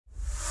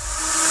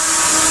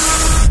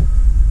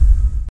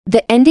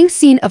The ending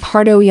scene of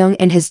Do-yeong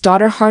and his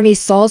daughter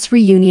Sol's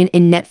reunion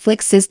in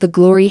Netflix's The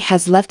Glory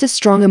has left a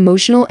strong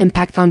emotional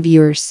impact on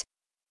viewers.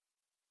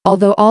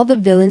 Although all the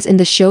villains in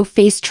the show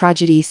faced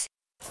tragedies,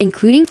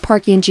 including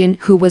Park Yeon Jin,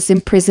 who was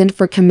imprisoned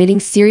for committing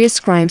serious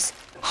crimes,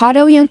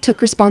 Do-yeong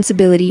took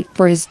responsibility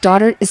for his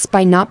daughter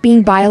despite not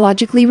being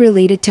biologically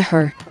related to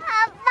her.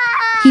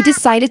 He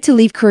decided to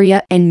leave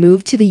Korea and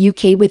move to the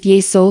UK with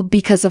Ye-sol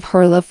because of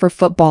her love for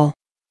football.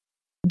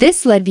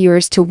 This led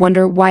viewers to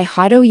wonder why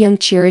Do-yeong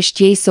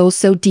cherished Ye-sol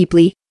so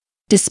deeply,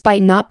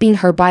 despite not being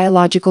her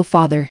biological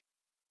father.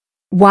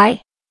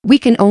 Why? We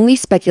can only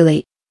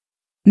speculate.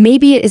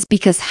 Maybe it is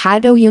because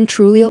Do-yeong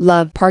truly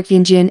loved Park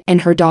Yeon Jin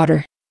and her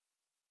daughter.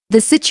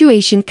 The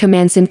situation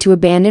commands him to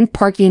abandon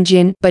Park Yeon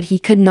Jin, but he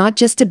could not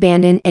just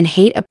abandon and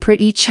hate a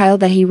pretty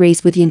child that he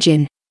raised with Yeon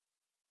Jin.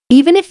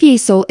 Even if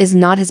Ye-sol is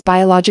not his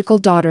biological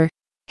daughter,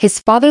 his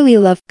fatherly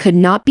love could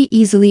not be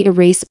easily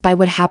erased by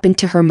what happened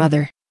to her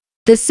mother.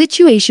 The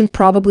situation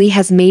probably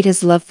has made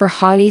his love for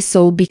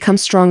Ye-sol become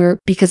stronger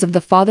because of the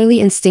fatherly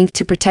instinct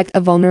to protect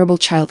a vulnerable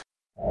child.